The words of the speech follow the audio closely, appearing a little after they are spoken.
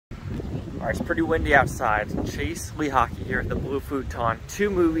Alright, it's pretty windy outside. Chase Lee Hockey here at the Blue Futon.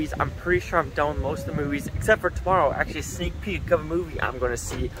 2 movies. I'm pretty sure I'm done with most of the movies, except for tomorrow. Actually, a sneak peek of a movie I'm going to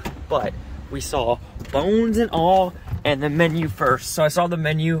see. But we saw Bones and All and The Menu first. So I saw The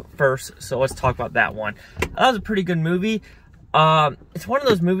Menu first, so let's talk about that one. That was a pretty good movie. It's one of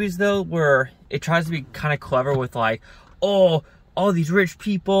those movies, though, where it tries to be kind of clever with, like, oh, all these rich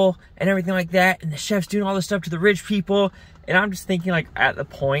people and everything like that, and the chef's doing all this stuff to the rich people. And I'm just thinking, like, at the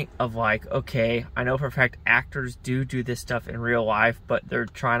point of, like, okay, I know for a fact actors do this stuff in real life, but they're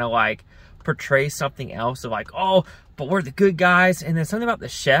trying to, like, portray something else of, like, oh, but we're the good guys. And then something about the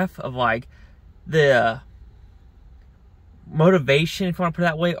chef of, like, the motivation, if you want to put it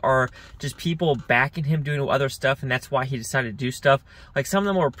that way, are just people backing him doing other stuff, and that's why he decided to do stuff. Like, some of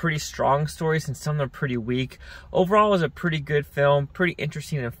them were pretty strong stories, and some of them are pretty weak. Overall, it was a pretty good film, pretty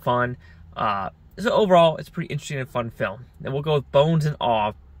interesting and fun. So overall, it's a pretty interesting and fun film. Then we'll go with Bones and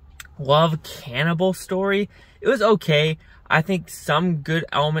All. Love Cannibal Story. It was okay. I think some good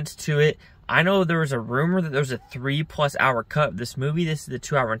elements to it. I know there was a rumor that there was a 3+ hour cut of this movie. This is the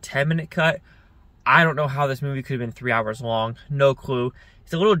 2 hour and 10 minute cut. I don't know how this movie could have been 3 hours long. No clue.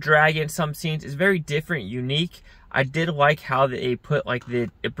 It's a little draggy in some scenes. It's very different, unique. I did like how they put, like, the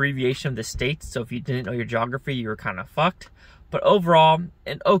abbreviation of the states. So if you didn't know your geography, you were kind of fucked. But overall,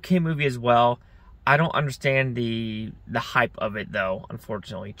 an okay movie as well. I don't understand the hype of it, though,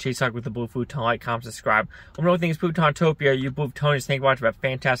 unfortunately. Chase Hawk with the Blue Futon. Like, comment, subscribe. Let me know what you think is Futontopia. You Blue Futonians, thank you for watching. Have a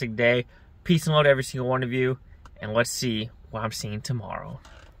fantastic day. Peace and love to every single one of you. And let's see what I'm seeing tomorrow.